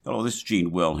Hello, this is Gene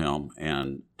Wilhelm,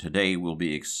 and today we'll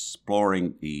be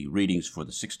exploring the readings for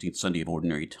the 16th Sunday of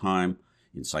Ordinary Time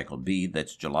in Cycle B.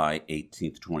 That's July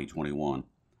 18th, 2021.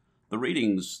 The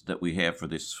readings that we have for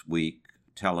this week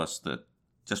tell us that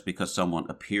just because someone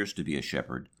appears to be a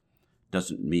shepherd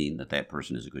doesn't mean that that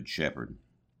person is a good shepherd.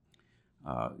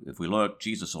 If we look,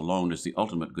 Jesus alone is the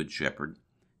ultimate good shepherd,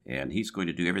 and he's going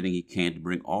to do everything he can to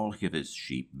bring all of his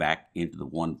sheep back into the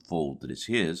one fold that is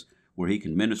his, where he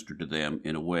can minister to them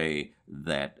in a way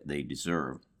that they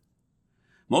deserve.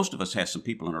 Most of us have some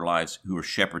people in our lives who are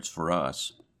shepherds for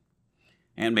us,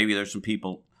 and maybe there's some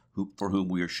people for whom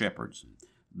we are shepherds.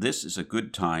 This is a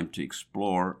good time to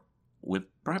explore,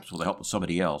 perhaps with the help of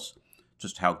somebody else,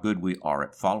 just how good we are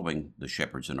at following the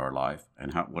shepherds in our life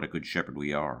and what a good shepherd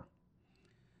we are.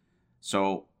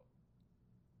 So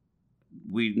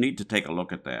we need to take a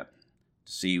look at that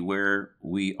to see where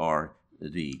we are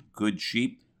the good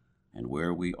sheep and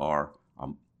where we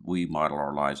model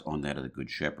our lives on that of the Good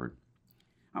Shepherd.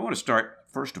 I want to start,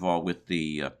 first of all, with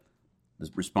the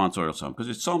responsorial psalm, because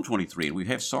it's Psalm 23, and we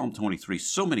have Psalm 23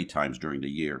 so many times during the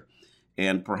year,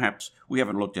 and perhaps we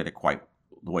haven't looked at it quite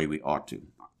the way we ought to.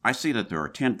 I see that there are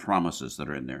 10 promises that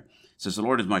are in there. It says, "The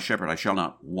Lord is my shepherd, I shall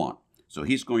not want." So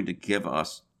he's going to give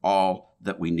us all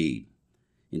that we need.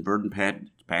 In verdant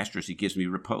pastures, he gives me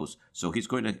repose. So he's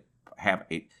going to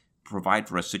provide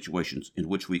for us situations in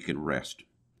which we can rest.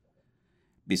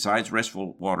 Besides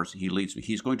restful waters, he leads me.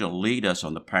 He's going to lead us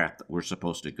on the path that we're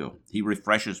supposed to go. He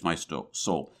refreshes my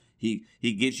soul. He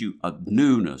gives you a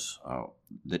newness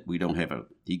that we don't have.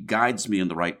 He guides me in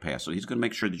the right path. So he's going to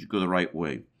make sure that you go the right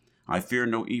way. I fear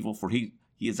no evil, for he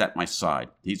is at my side.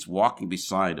 He's walking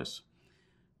beside us.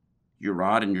 Your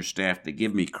rod and your staff, they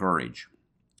give me courage.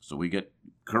 So we get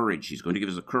courage. He's going to give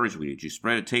us the courage we need. You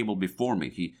spread a table before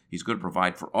me. He's going to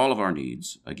provide for all of our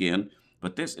needs, again.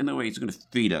 But this, in the way, he's going to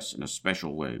feed us in a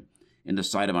special way in the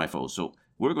sight of my foes. So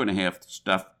we're going to have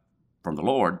stuff from the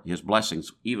Lord, his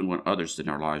blessings, even when others in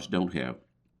our lives don't have.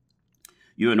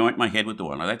 You anoint my head with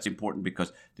oil. Now that's important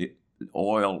because the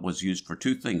oil was used for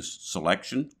two things: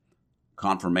 selection,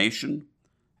 confirmation,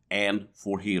 and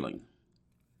for healing.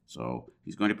 So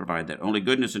he's going to provide that. Only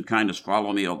goodness and kindness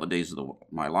follow me all the days of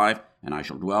my life, and I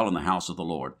shall dwell in the house of the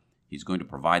Lord. He's going to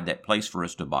provide that place for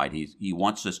us to abide. He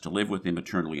wants us to live with him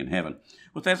eternally in heaven.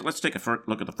 With that, let's take a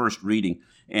look at the first reading.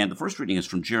 And the first reading is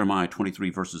from Jeremiah 23,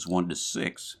 verses 1 to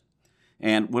 6.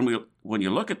 And when you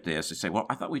look at this, you say, well,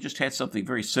 I thought we just had something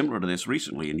very similar to this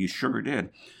recently, and you sure did.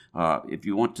 If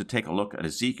you want to take a look at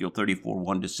Ezekiel 34,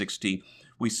 1 to 16,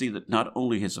 we see that not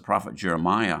only has the prophet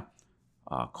Jeremiah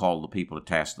called the people to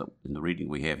task in the reading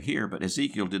we have here, but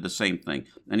Ezekiel did the same thing.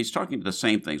 And he's talking to the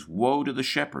same things. Woe to the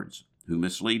shepherds who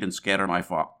mislead and scatter my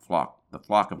flock, the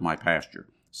flock of my pasture,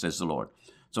 says the Lord.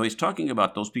 So he's talking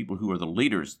about those people who are the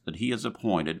leaders that he has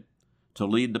appointed to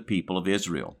lead the people of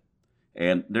Israel.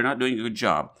 And they're not doing a good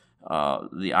job.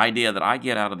 The idea that I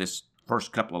get out of this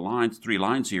first couple of lines, 3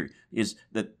 lines here, is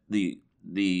that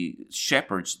the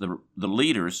shepherds, the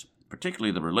leaders,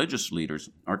 particularly the religious leaders,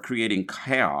 are creating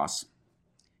chaos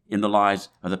in the lives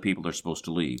of the people they're supposed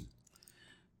to lead.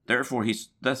 Therefore,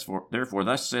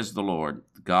 thus says the Lord,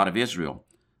 the God of Israel,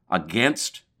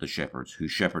 against the shepherds who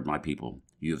shepherd my people.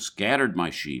 You have scattered my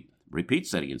sheep.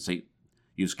 Repeats that again. Say,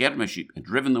 you have scattered my sheep and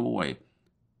driven them away.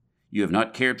 You have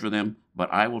not cared for them,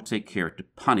 but I will take care to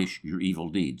punish your evil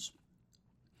deeds.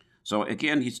 So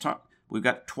again, we've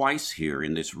got twice here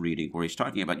in this reading where he's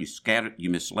talking about you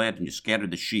misled and you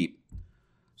scattered the sheep.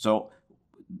 So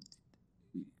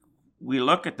we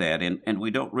look at that and we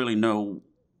don't really know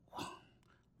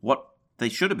what they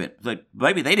should have been.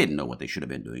 Maybe they didn't know what they should have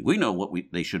been doing. We know what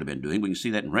they should have been doing. We can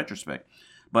see that in retrospect.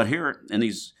 But here in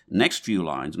these next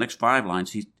 5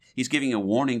 lines, he's giving a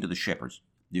warning to the shepherds.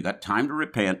 You got time to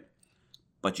repent,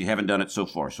 but you haven't done it so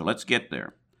far. So let's get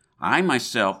there. I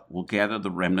myself will gather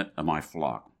the remnant of my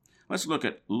flock. Let's look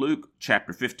at Luke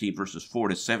chapter 15, verses 4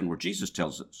 to 7, where Jesus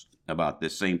tells us about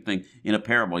this same thing. In a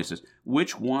parable, he says,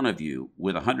 which one of you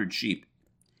with 100 sheep,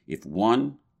 if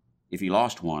he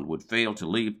lost one, would fail to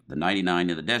leave the 99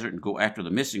 in the desert and go after the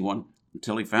missing one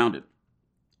until he found it?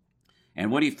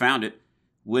 And when he found it,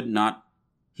 would not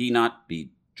he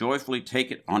be joyfully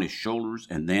take it on his shoulders,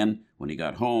 and then, when he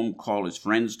got home, call his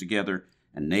friends together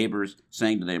and neighbors,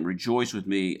 saying to them, rejoice with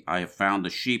me, I have found the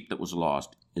sheep that was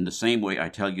lost. In the same way, I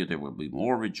tell you, there will be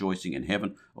more rejoicing in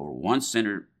heaven over one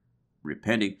sinner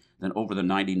repenting than over the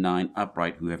 99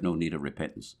 upright who have no need of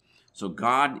repentance. So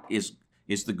God is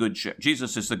the good shepherd.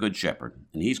 Jesus is the good shepherd,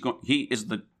 and he is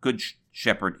the good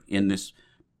shepherd in this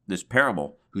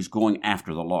parable who's going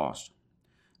after the lost.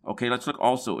 Okay, let's look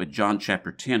also at John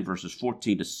chapter 10, verses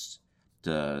 14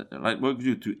 we'll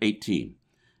do through 18.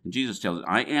 And Jesus tells us,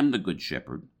 I am the good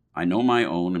shepherd. I know my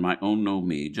own, and my own know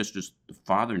me, just as the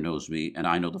Father knows me, and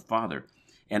I know the Father.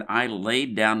 And I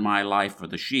laid down my life for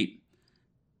the sheep.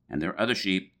 And there are other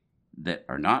sheep that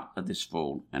are not of this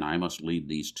fold, and I must lead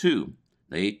these too.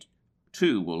 They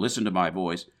too will listen to my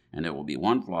voice, and there will be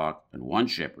one flock and one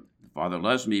shepherd. The Father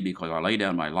loves me because I lay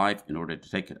down my life in order to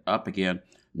take it up again.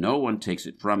 No one takes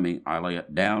it from me. I lay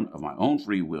it down of my own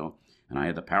free will, and I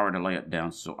have the power to lay it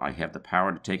down, so I have the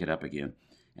power to take it up again.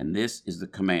 And this is the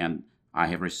command I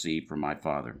have received from my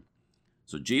Father.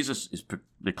 So Jesus is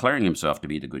declaring himself to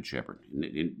be the good shepherd.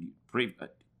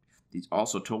 He's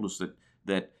also told us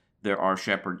that there are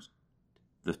shepherds.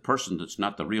 The person that's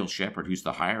not the real shepherd, who's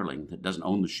the hireling, that doesn't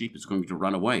own the sheep, is going to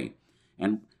run away.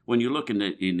 And when you look in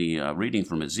the reading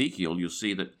from Ezekiel, you'll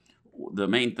see that the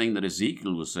main thing that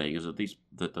Ezekiel was saying is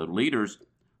that the leaders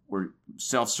were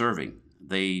self-serving.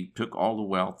 They took all the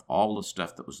wealth, all the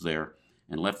stuff that was there,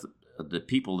 and left the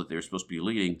people that they're supposed to be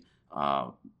leading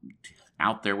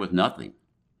out there with nothing.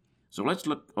 So let's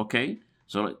look, okay?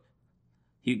 So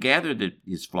he gathered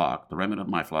his flock, the remnant of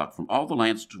my flock, from all the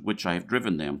lands to which I have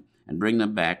driven them, and bring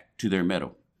them back to their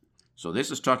meadow. So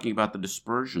this is talking about the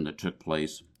dispersion that took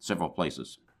place several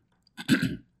places.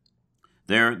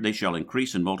 There they shall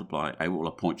increase and multiply. I will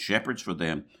appoint shepherds for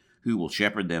them, who will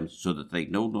shepherd them, so that they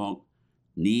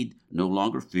need no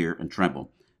longer fear and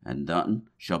tremble, and none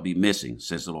shall be missing,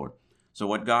 says the Lord. So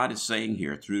what God is saying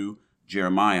here through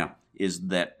Jeremiah is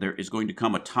that there is going to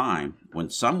come a time when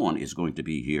someone is going to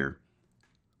be here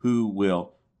who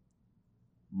will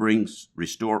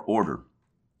restore order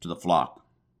to the flock.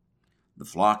 The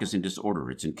flock is in disorder.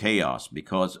 It's in chaos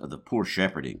because of the poor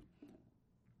shepherding.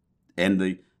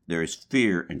 And there is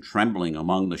fear and trembling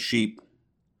among the sheep.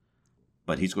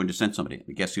 But he's going to send somebody.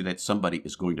 And guess who that somebody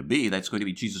is going to be? That's going to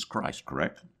be Jesus Christ,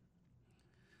 correct?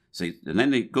 See, and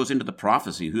then it goes into the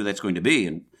prophecy who that's going to be.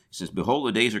 And it says, behold,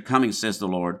 the days are coming, says the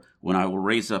Lord, when I will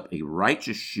raise up a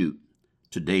righteous shoot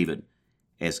to David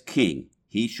as king.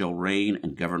 He shall reign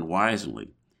and govern wisely.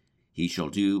 He shall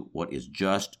do what is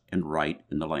just and right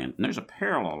in the land. And there's a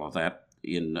parallel of that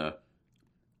in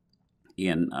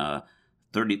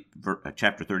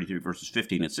chapter 33, verses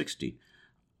 15 and 16.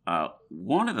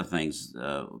 One of the things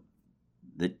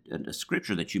that a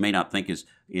scripture that you may not think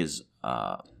is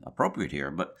appropriate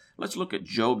here, but let's look at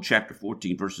Job chapter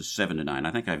 14, verses 7 to 9.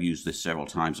 I think I've used this several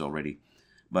times already,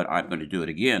 but I'm going to do it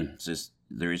again. It says,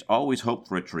 there is always hope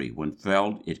for a tree. When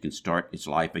felled, it can start its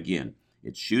life again.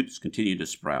 Its shoots continue to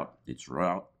sprout. Its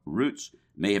roots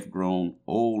may have grown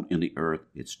old in the earth,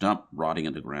 its stump rotting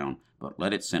in the ground, but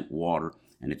let it scent water,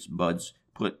 and its buds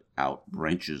put out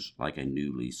branches like a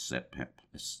newly set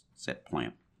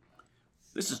plant.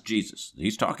 This is Jesus.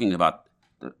 He's talking about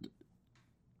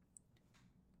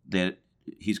that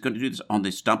he's going to do this on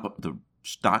the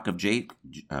stock of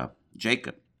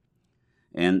Jacob.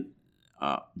 And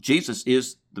Jesus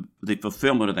is the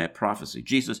fulfillment of that prophecy.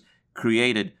 Jesus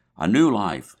created a new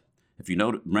life. If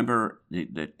you remember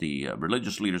that the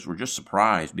religious leaders were just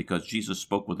surprised because Jesus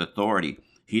spoke with authority.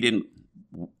 He didn't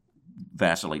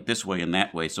vacillate this way and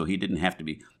that way, so he didn't have to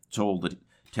be told to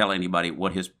tell anybody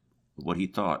what he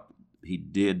thought. He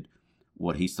did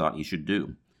what he thought he should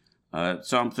do.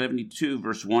 Psalm 72,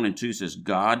 verse 1 and 2 says,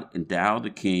 God, endow the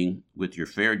king with your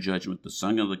fair judgment, the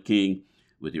son of the king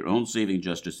with your own saving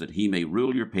justice, that he may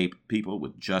rule your people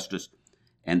with justice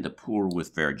and the poor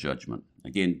with fair judgment.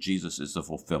 Again, Jesus is the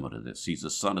fulfillment of this. He's the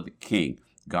son of the king,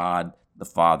 God the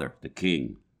Father, the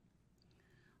king.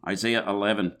 Isaiah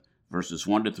 11, verses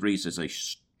 1 to 3 says, a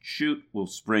shoot will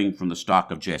spring from the stock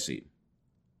of Jesse.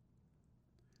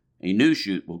 A new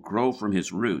shoot will grow from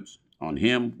his roots. On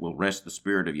him will rest the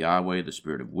spirit of Yahweh, the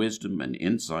spirit of wisdom and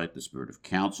insight, the spirit of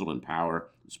counsel and power,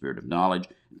 the spirit of knowledge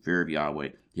and fear of Yahweh.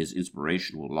 His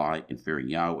inspiration will lie in fearing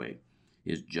Yahweh.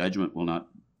 His judgment will not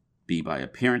be by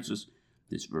appearances,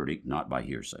 his verdict not by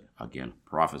hearsay. Again,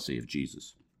 prophecy of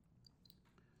Jesus.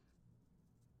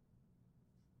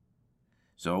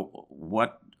 So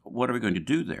what are we going to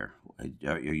do there?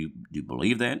 Do you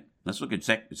believe that? Let's look at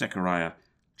Zechariah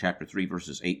chapter 3,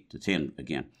 verses 8 to 10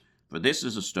 again. For this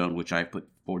is a stone which I put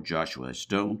before Joshua, a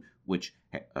stone which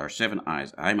are 7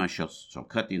 eyes. I myself shall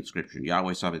cut the inscription,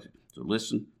 Yahweh Sabaoth. So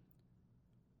listen,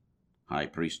 high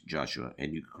priest Joshua,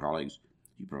 and you colleagues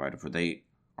you provided, for they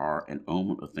are an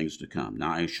omen of things to come.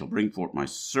 Now I shall bring forth my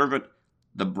servant,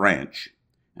 the branch,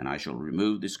 and I shall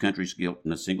remove this country's guilt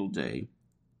in a single day,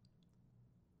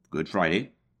 Good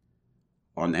Friday.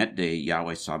 On that day,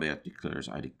 Yahweh Sabaoth declares,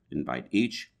 I invite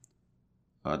each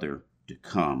other to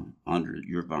come under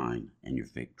your vine and your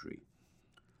fig tree.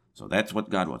 So that's what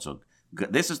God wants. So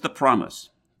this is the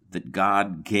promise that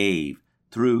God gave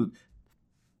through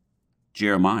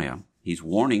Jeremiah, he's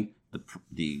warning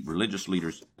the religious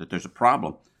leaders that there's a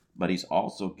problem, but he's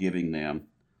also giving them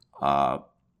a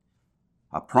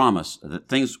promise that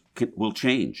things will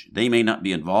change. They may not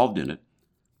be involved in it,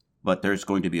 but there's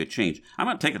going to be a change. I'm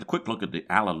going to take a quick look at the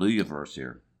Alleluia verse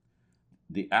here.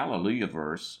 The Alleluia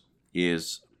verse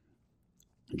is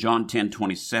John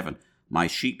 10:27. My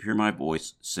sheep hear my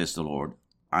voice, says the Lord.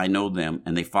 I know them,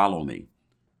 and they follow me.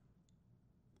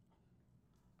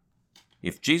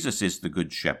 If Jesus is the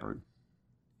good shepherd,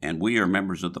 and we are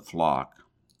members of the flock,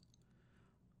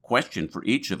 question for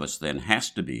each of us then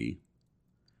has to be,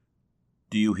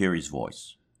 do you hear his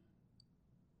voice?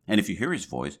 And if you hear his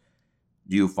voice,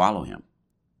 do you follow him?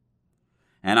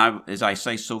 And as I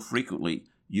say so frequently,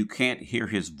 you can't hear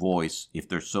his voice if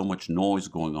there's so much noise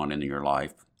going on in your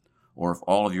life, or if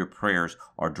all of your prayers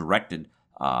are directed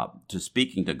to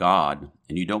speaking to God,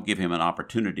 and you don't give him an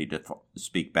opportunity to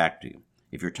speak back to you.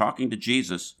 If you're talking to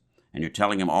Jesus, and you're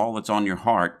telling him all that's on your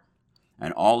heart,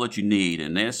 and all that you need,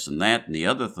 and this and that and the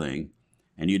other thing,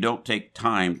 and you don't take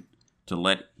time to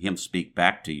let him speak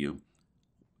back to you,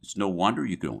 it's no wonder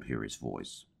you don't hear his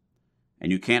voice.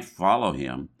 And you can't follow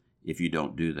him if you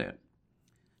don't do that.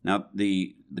 Now,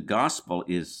 the gospel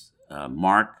is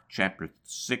Mark chapter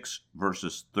 6,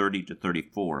 verses 30 to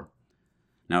 34.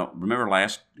 Now, remember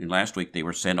last week they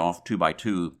were sent off 2 by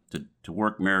 2 to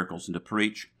work miracles and to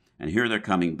preach, and here they're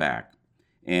coming back.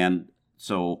 And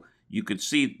so you can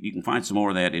find some more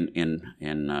of that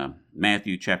in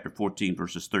Matthew chapter 14,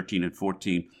 verses 13 and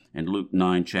 14, and Luke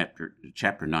 9, chapter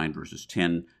 9, verses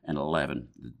 10 and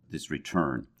 11, this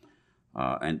return.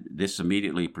 And this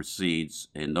immediately precedes,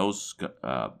 in those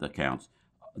accounts,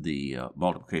 the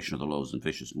multiplication of the loaves and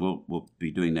fishes. We'll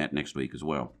be doing that next week as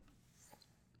well.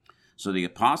 So the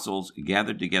apostles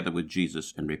gathered together with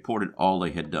Jesus and reported all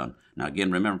they had done. Now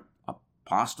again, remember,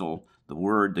 apostle,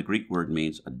 the Greek word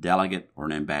means a delegate or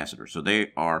an ambassador. So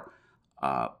they are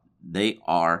the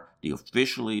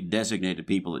officially designated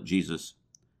people that Jesus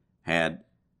had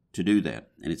to do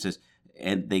that. And it says,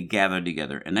 and they gathered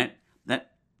together. And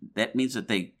that means that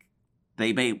they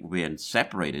may have been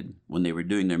separated when they were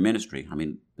doing their ministry. I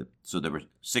mean, so there were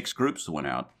 6 groups that went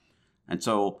out. And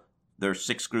so there are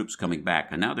 6 groups coming back.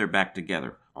 And now they're back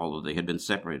together, although they had been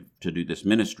separated to do this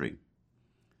ministry.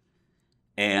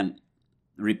 And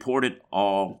reported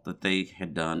all that they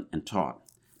had done and taught.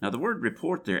 Now, the word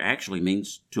report there actually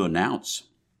means to announce.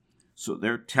 So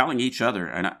they're telling each other,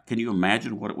 and can you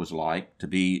imagine what it was like to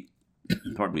be,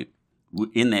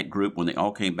 in that group when they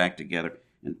all came back together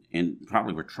and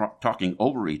probably were talking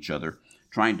over each other,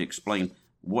 trying to explain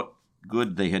what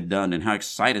good they had done and how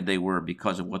excited they were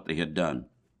because of what they had done.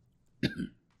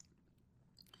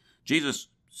 Jesus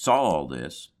saw all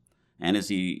this, and as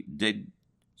he did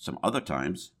some other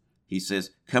times, he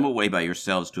says, come away by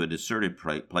yourselves to a deserted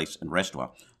place and rest a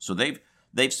while. So they've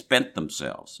spent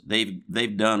themselves.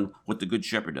 They've done what the Good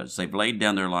Shepherd does. They've laid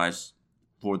down their lives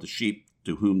for the sheep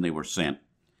to whom they were sent.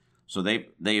 So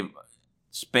they've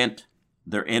spent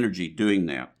their energy doing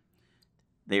that.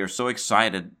 They are so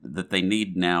excited that they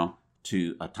need now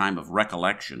to a time of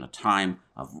recollection, a time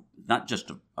of not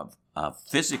just of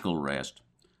physical rest,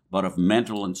 but of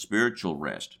mental and spiritual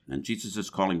rest. And Jesus is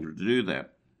calling them to do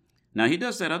that. Now, he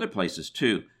does that other places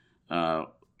too.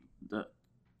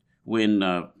 When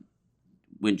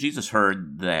Jesus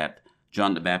heard that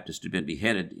John the Baptist had been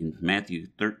beheaded, in Matthew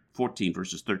 14,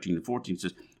 verses 13 and 14,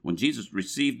 says, when Jesus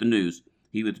received the news,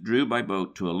 he withdrew by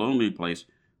boat to a lonely place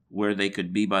where they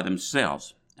could be by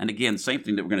themselves. And again, same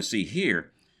thing that we're going to see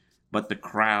here. But the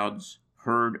crowds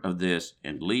heard of this,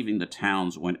 and leaving the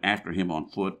towns went after him on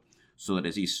foot, so that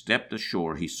as he stepped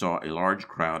ashore, he saw a large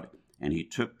crowd, and he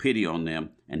took pity on them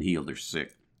and healed their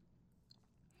sick.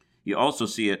 You also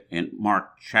see it in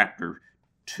Mark chapter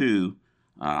 2.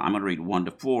 I'm going to read 1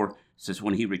 to 4. It says,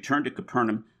 when he returned to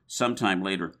Capernaum sometime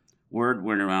later, word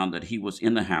went around that he was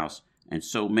in the house, and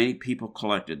so many people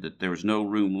collected that there was no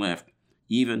room left,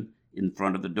 even in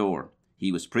front of the door.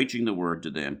 He was preaching the word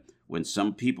to them, when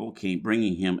some people came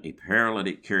bringing him a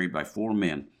paralytic carried by 4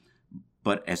 men.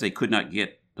 But as they could not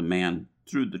get the man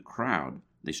through the crowd,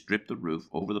 they stripped the roof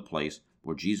over the place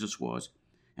where Jesus was,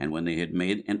 and when they had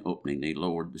made an opening, they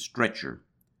lowered the stretcher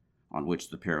on which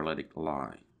the paralytic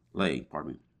lay.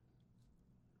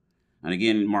 And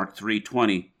again in Mark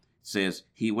 3:20, it says,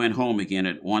 he went home again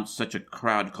at once. Such a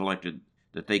crowd collected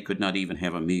that they could not even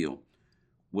have a meal.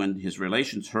 When his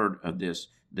relations heard of this,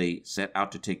 they set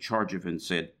out to take charge of him and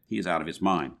said, he is out of his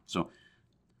mind. So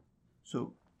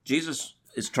Jesus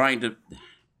is trying to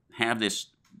have this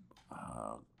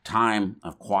time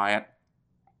of quiet,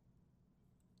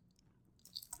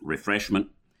 refreshment.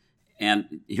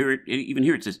 And even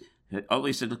here it says, although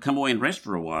he said to come away and rest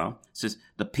for a while, it says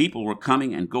the people were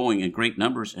coming and going in great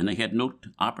numbers, and they had no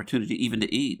opportunity even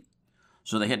to eat.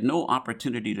 So they had no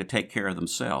opportunity to take care of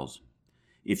themselves.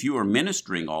 If you are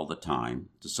ministering all the time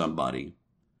to somebody,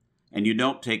 and you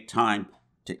don't take time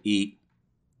to eat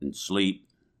and sleep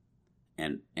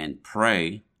and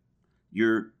pray,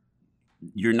 you're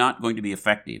not going to be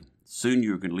effective. Soon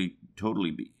you're going to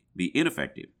totally be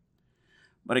ineffective.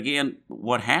 But again,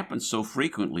 what happens so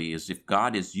frequently is if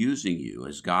God is using you,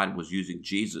 as God was using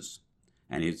Jesus,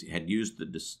 and he had used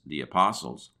the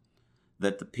apostles,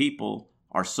 that the people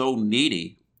are so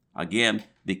needy, again,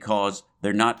 because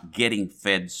they're not getting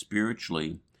fed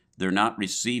spiritually. They're not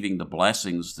receiving the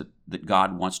blessings that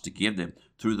God wants to give them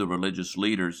through the religious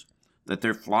leaders, that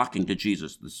they're flocking to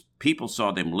Jesus. The people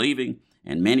saw them leaving,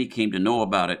 and many came to know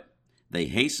about it. They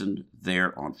hastened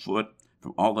there on foot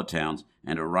from all the towns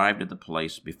and arrived at the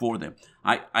place before them.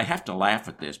 I have to laugh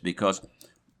at this because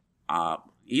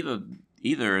either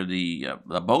the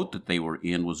boat that they were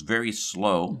in was very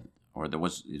slow, or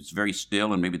it's very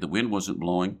still, and maybe the wind wasn't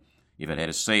blowing if it had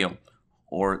a sail,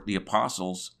 or the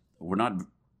apostles were not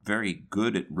very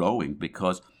good at rowing,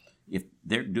 because if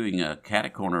they're doing a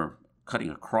catacorner cutting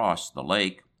across the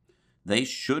lake, they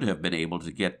should have been able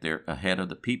to get there ahead of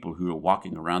the people who are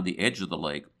walking around the edge of the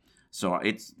lake. So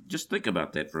it's just think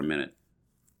about that for a minute.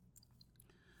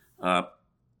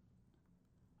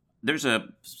 There's a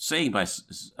saying by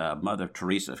Mother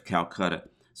Teresa of Calcutta,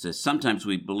 says, sometimes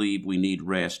we believe we need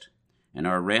rest, and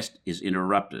our rest is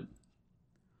interrupted.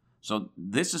 So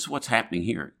this is what's happening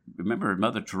here. Remember,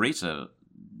 Mother Teresa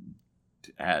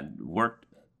had worked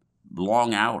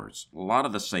long hours. A lot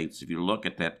of the saints, if you look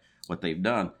at that, what they've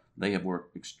done, they have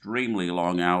worked extremely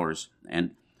long hours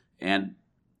and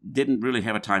didn't really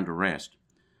have a time to rest.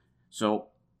 So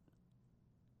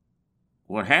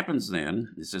what happens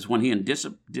then, it says, when he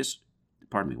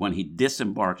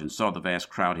disembarked and saw the vast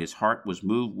crowd, his heart was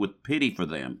moved with pity for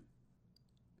them.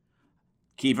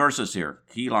 Key verses here,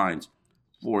 key lines.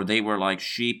 For they were like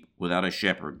sheep without a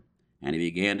shepherd, and he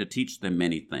began to teach them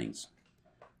many things.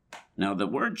 Now, the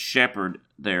word shepherd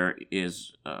there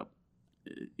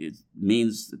it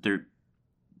means that they're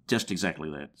just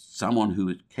exactly that, someone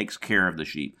who takes care of the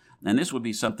sheep. And this would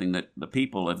be something that the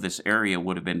people of this area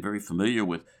would have been very familiar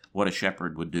with, what a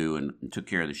shepherd would do, and took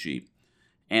care of the sheep.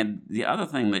 And the other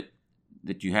thing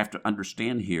that you have to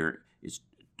understand here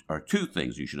are two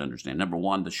things you should understand. Number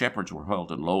one, the shepherds were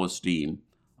held in low esteem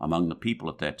among the people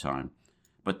at that time,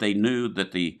 but they knew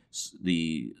that the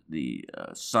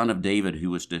son of David, who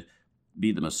was to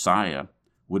be the Messiah,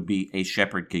 would be a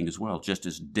shepherd king as well, just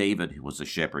as David was a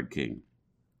shepherd king.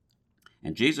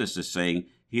 And Jesus is saying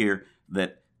here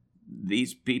that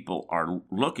these people are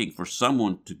looking for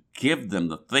someone to give them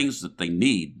the things that they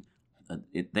need.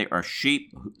 They are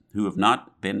sheep who have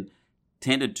not been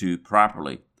tended to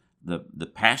properly.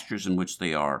 The pastures in which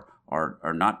they are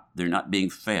not, they're not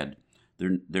being fed.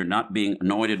 They're not being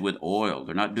anointed with oil.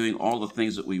 They're not doing all the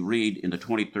things that we read in the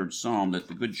 23rd Psalm that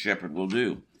the Good Shepherd will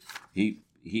do. They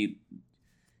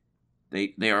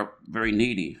are very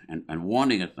needy and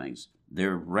wanting of things.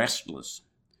 They're restless.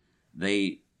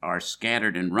 They are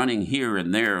scattered and running here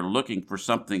and there, looking for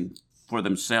something for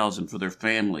themselves and for their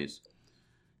families.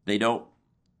 They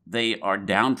are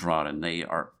downtrodden.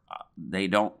 They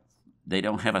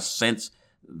don't have a sense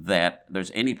that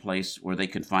there's any place where they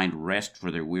can find rest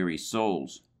for their weary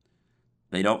souls.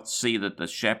 They don't see that the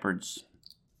shepherds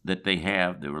that they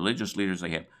have, the religious leaders they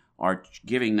have, are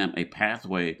giving them a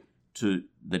pathway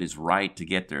that is right to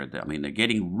get there. I mean, they're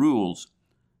getting rules,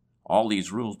 all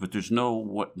these rules, but there's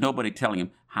nobody telling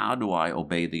them, how do I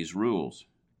obey these rules?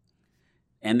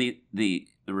 And the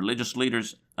religious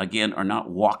leaders, again, are not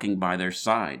walking by their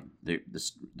side.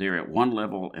 They're at one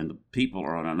level and the people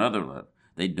are on another level.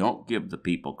 They don't give the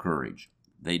people courage.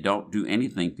 They don't do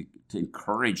anything to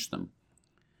encourage them.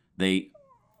 They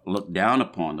look down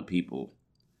upon the people.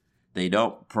 They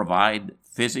don't provide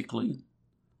physically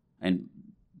and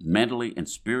mentally and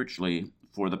spiritually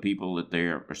for the people that they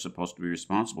are supposed to be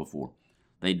responsible for.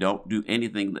 They don't do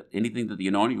anything that the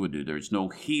anointing would do. There's no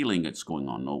healing that's going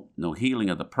on, no healing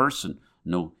of the person,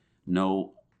 no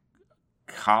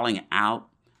calling out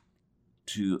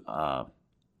to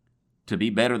be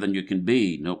better than you can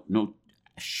be, no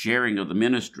sharing of the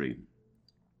ministry.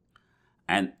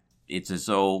 And it's as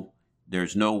though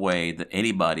there's no way that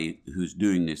anybody who's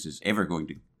doing this is ever going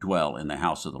to dwell in the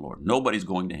house of the Lord. Nobody's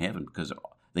going to heaven because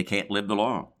they can't live the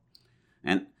law.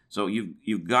 And so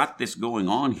you've got this going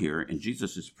on here, and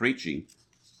Jesus is preaching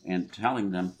and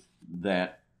telling them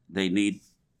that they need,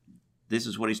 this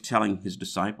is what he's telling his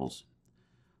disciples.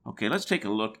 Okay, let's take a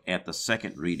look at the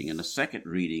second reading. And the second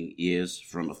reading is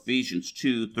from Ephesians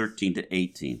 2:13 to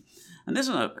 18. And this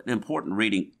is an important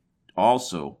reading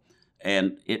also,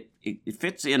 and it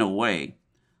fits in a way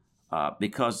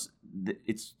because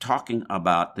it's talking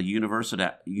about the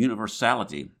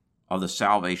universality of the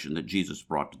salvation that Jesus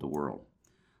brought to the world.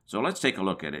 So let's take a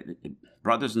look at it.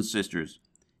 Brothers and sisters,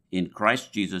 in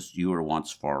Christ Jesus, you were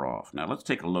once far off. Now let's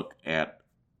take a look at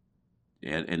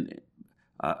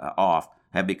off,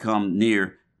 have become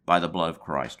near by the blood of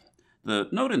Christ. The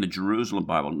note in the Jerusalem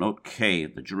Bible, note K,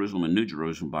 the Jerusalem and New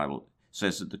Jerusalem Bible,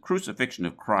 says that the crucifixion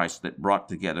of Christ that brought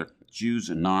together Jews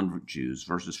and non-Jews,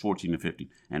 verses 14 and 15,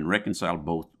 and reconciled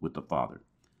both with the Father.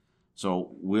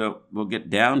 So we'll get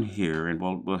down here, and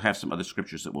we'll have some other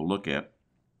scriptures that we'll look at.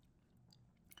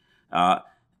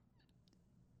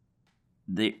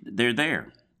 They're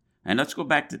there. And let's go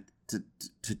back to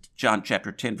John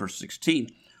chapter 10, verse 16,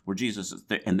 where Jesus says,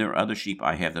 and there are other sheep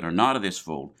I have that are not of this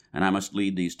fold, and I must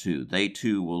lead these too. They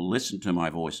too will listen to my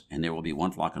voice, and there will be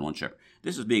one flock and one shepherd.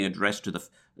 This is being addressed to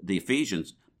the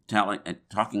Ephesians,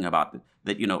 talking about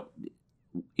that,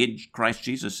 in Christ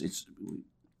Jesus,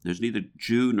 there's neither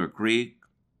Jew nor Greek,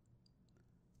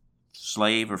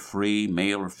 slave or free,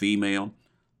 male or female.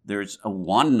 There's a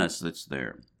oneness that's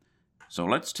there. So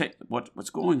let's take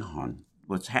what's going on.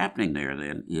 What's happening there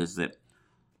then is that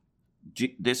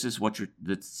this is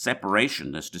the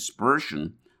separation, this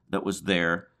dispersion that was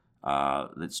there,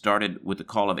 that started with the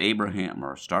call of Abraham,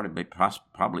 or started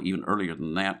probably even earlier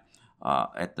than that,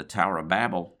 at the Tower of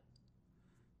Babel,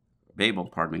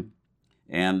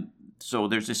 and so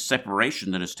there's this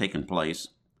separation that has taken place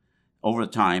over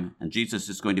time, and Jesus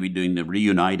is going to be doing the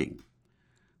reuniting.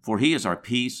 For he is our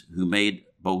peace, who made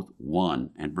both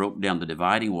one, and broke down the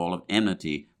dividing wall of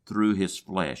enmity through his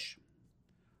flesh.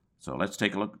 So let's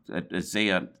take a look at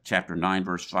Isaiah chapter 9,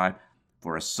 verse 5.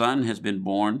 For a son has been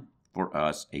born for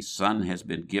us, a son has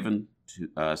been given to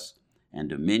us, and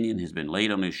dominion has been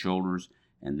laid on his shoulders,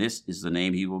 and this is the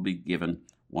name he will be given: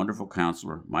 Wonderful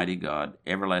Counselor, Mighty God,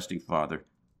 Everlasting Father,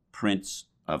 Prince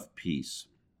of Peace.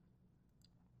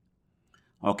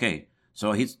 Okay,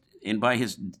 so by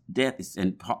his death,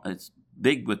 it's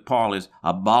big with Paul, is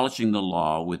abolishing the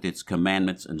law with its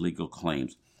commandments and legal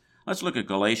claims. Let's look at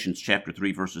Galatians chapter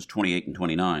 3, verses 28 and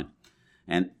 29.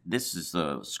 And this is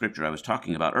the scripture I was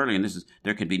talking about earlier, and this is,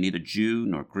 there can be neither Jew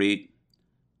nor Greek,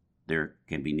 there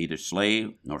can be neither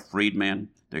slave nor freedman,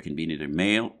 there can be neither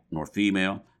male nor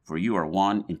female, for you are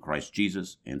one in Christ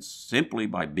Jesus, and simply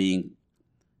by being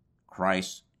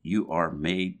Christ, you are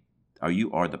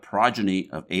the progeny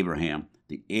of Abraham,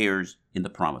 the heirs in the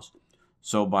promise.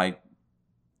 So by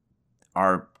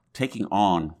our taking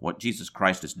on what Jesus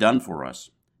Christ has done for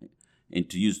us, and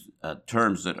to use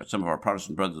terms that some of our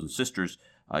Protestant brothers and sisters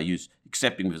use,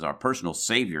 accepting him as our personal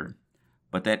Savior,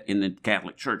 but that in the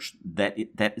Catholic Church, that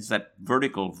is that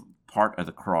vertical part of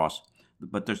the cross,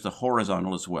 but there's the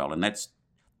horizontal as well, and that's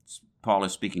Paul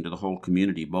is speaking to the whole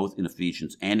community, both in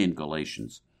Ephesians and in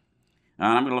Galatians.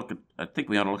 And I think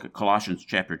we ought to look at Colossians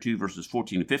chapter 2, verses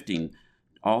 14 and 15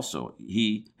 also.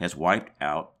 He has wiped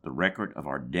out the record of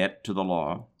our debt to the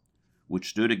law, which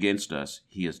stood against us.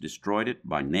 He has destroyed it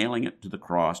by nailing it to the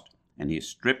cross, and he has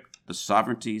stripped the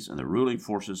sovereignties and the ruling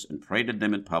forces and paraded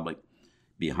them in public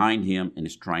behind him in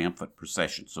his triumphant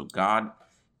procession. So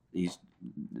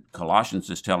Colossians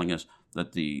is telling us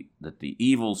that the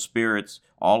evil spirits,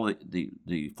 all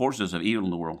the forces of evil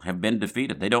in the world have been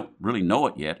defeated. They don't really know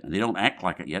it yet, and they don't act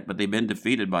like it yet, but they've been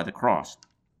defeated by the cross.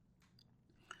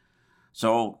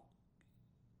 So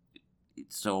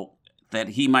that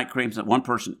he might create one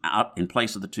person out in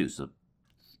place of the two, so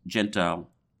Gentile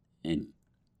and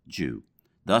Jew,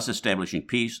 thus establishing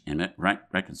peace and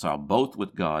reconcile both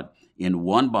with God in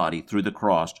one body through the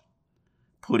cross,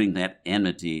 putting that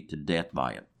enmity to death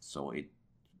by it. So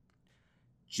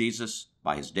Jesus,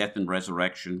 by his death and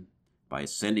resurrection, by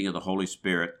his sending of the Holy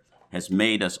Spirit, has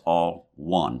made us all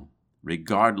one,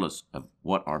 regardless of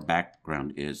what our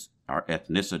background is, our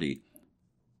ethnicity,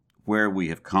 where we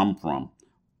have come from.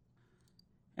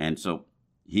 And so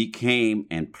he came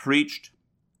and preached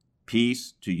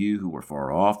peace to you who were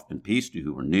far off and peace to you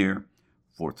who were near,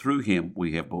 for through him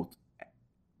we have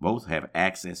both have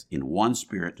access in one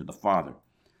Spirit to the Father.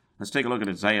 Let's take a look at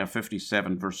Isaiah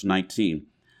 57, verse 19.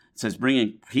 It says,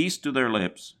 bringing peace to their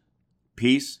lips,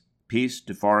 peace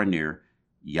to far and near,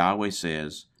 Yahweh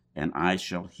says, and I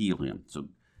shall heal him. So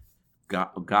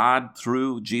God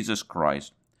through Jesus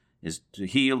Christ, is to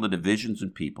heal the divisions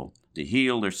in people, to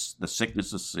heal the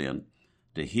sickness of sin,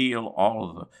 to heal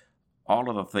all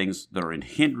of the things that are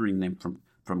hindering them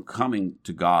from coming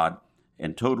to God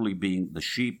and totally being the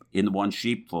sheep in the one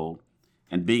sheepfold,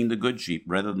 and being the good sheep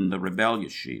rather than the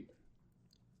rebellious sheep.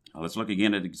 Now, let's look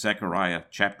again at Zechariah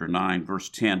chapter 9, verse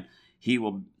 10. He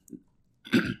will,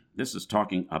 this is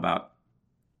talking about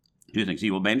two things. He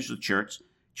will banish the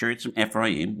chariots from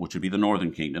Ephraim, which would be the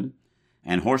northern kingdom,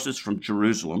 and horses from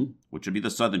Jerusalem, which would be the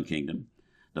southern kingdom.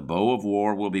 The bow of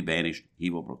war will be banished. He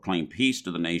will proclaim peace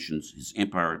to the nations. His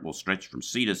empire will stretch from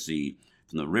sea to sea,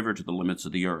 from the river to the limits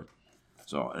of the earth.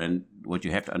 So, and what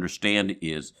you have to understand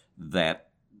is that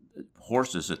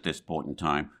horses at this point in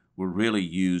time were really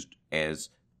used as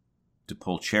to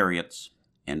pull chariots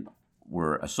and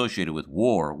were associated with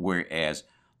war, whereas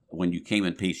when you came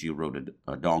in peace, you rode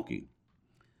a donkey.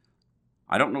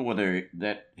 I don't know whether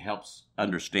that helps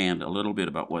understand a little bit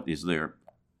about what is there.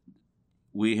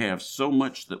 We have so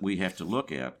much that we have to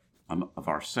look at of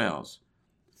ourselves,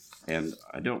 and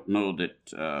I don't know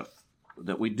that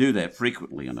that we do that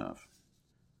frequently enough.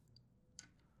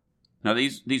 Now,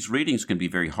 these readings can be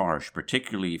very harsh,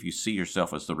 particularly if you see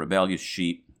yourself as the rebellious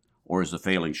sheep or as the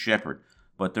failing shepherd,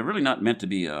 but they're really not meant to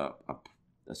be a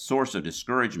source of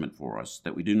discouragement for us,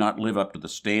 that we do not live up to the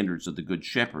standards of the good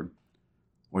shepherd,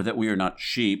 or that we are not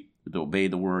sheep that obey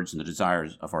the words and the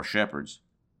desires of our shepherds.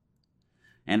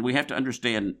 And we have to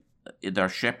understand that our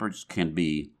shepherds can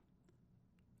be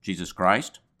Jesus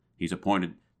Christ. He's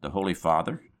appointed the Holy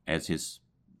Father as his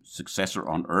successor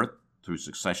on earth through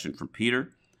succession from Peter.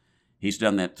 He's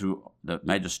done that through the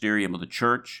magisterium of the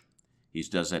church. He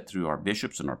does that through our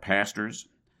bishops and our pastors,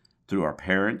 through our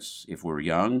parents, if we're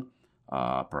young,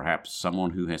 perhaps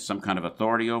someone who has some kind of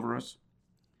authority over us.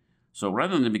 So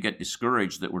rather than get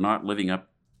discouraged that we're not living up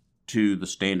to the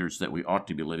standards that we ought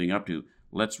to be living up to,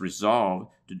 let's resolve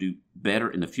to do better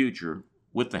in the future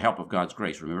with the help of God's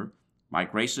grace. Remember, my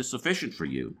grace is sufficient for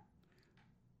you.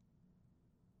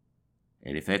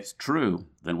 And if that's true,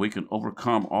 then we can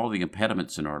overcome all the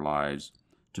impediments in our lives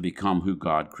to become who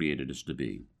God created us to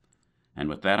be. And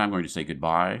with that, I'm going to say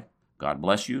goodbye. God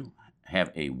bless you.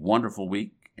 Have a wonderful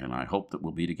week, and I hope that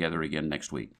we'll be together again next week.